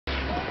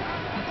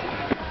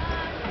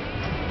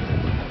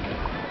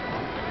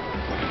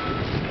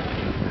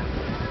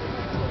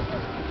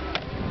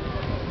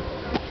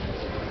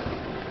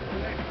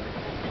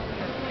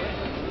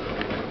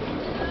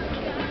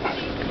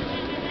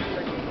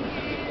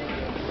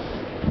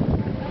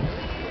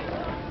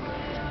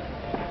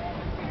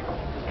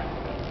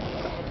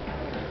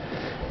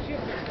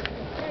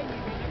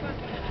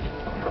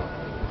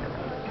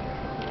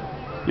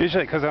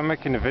Usually, because I'm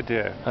making a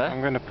video, Huh? I'm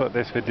going to put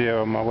this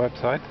video on my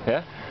website.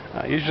 Yeah?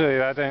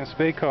 Usually I don't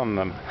speak on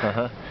them.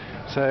 Uh-huh.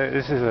 So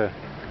this is a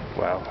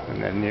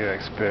new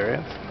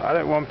experience. I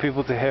don't want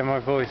people to hear my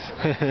voice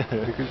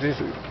because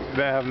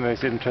they have the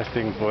most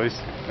interesting voice.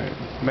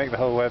 Make the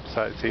whole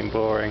website seem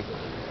boring.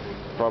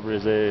 Probably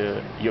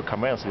your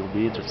comments will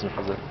be interesting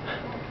for them.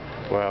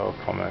 Well,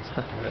 comments.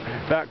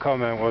 That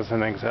comment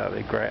wasn't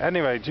exactly great.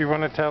 Anyway, do you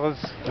want to tell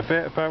us a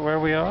bit about where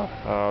we are?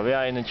 We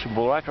are in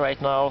Chimbulak right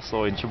now,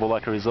 so in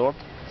Chimbulak Resort.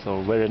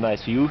 So very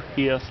nice view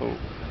here. So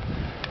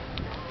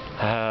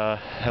a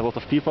lot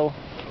of people.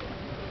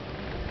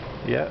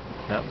 Yeah.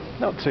 Yeah.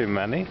 Not too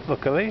many,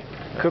 luckily.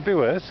 Could be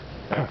worse.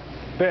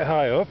 Bit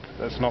high up.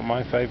 That's not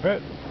my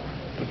favourite.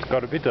 It's got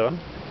to be done.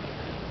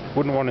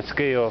 Wouldn't want to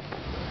ski up.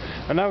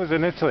 When I was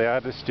in Italy, I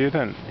had a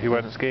student who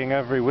went skiing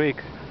every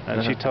week.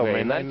 And she told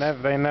me they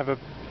never,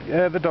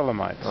 the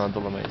Dolomites. Oh,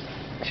 Dolomites.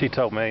 She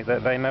told me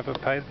that they never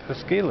paid for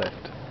ski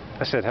lift.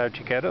 I said, how'd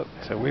you get up?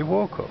 They said, we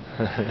walk up.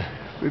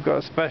 We've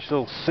got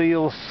special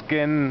seal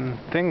skin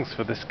things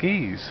for the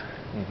skis.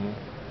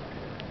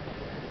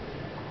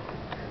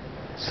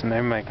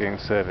 Snow making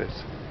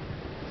service.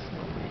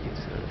 Snow making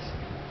service.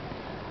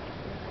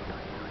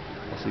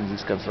 I think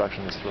this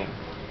construction is from.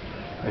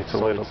 It's a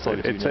little.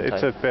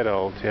 It's a bit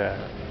old, yeah.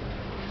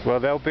 Well,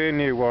 there'll be a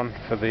new one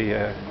for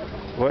the.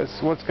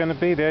 What's going to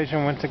be the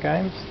Asian Winter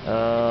Games?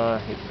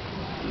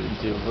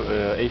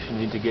 Asian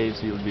Winter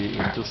Games will be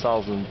in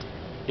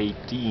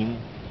 2018.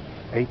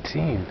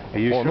 18? Are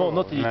you sure? No,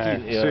 not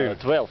 18.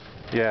 12.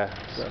 Yeah.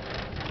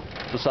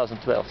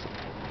 2012.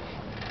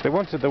 They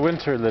wanted the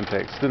Winter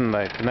Olympics, didn't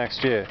they, for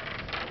next year?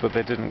 But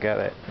they didn't get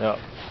it. Yeah.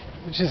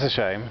 Which is a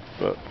shame.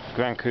 But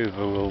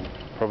Vancouver will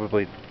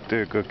probably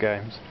do good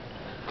games.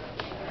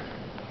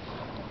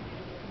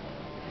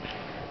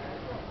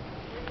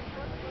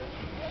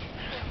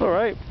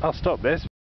 Alright, I'll stop this.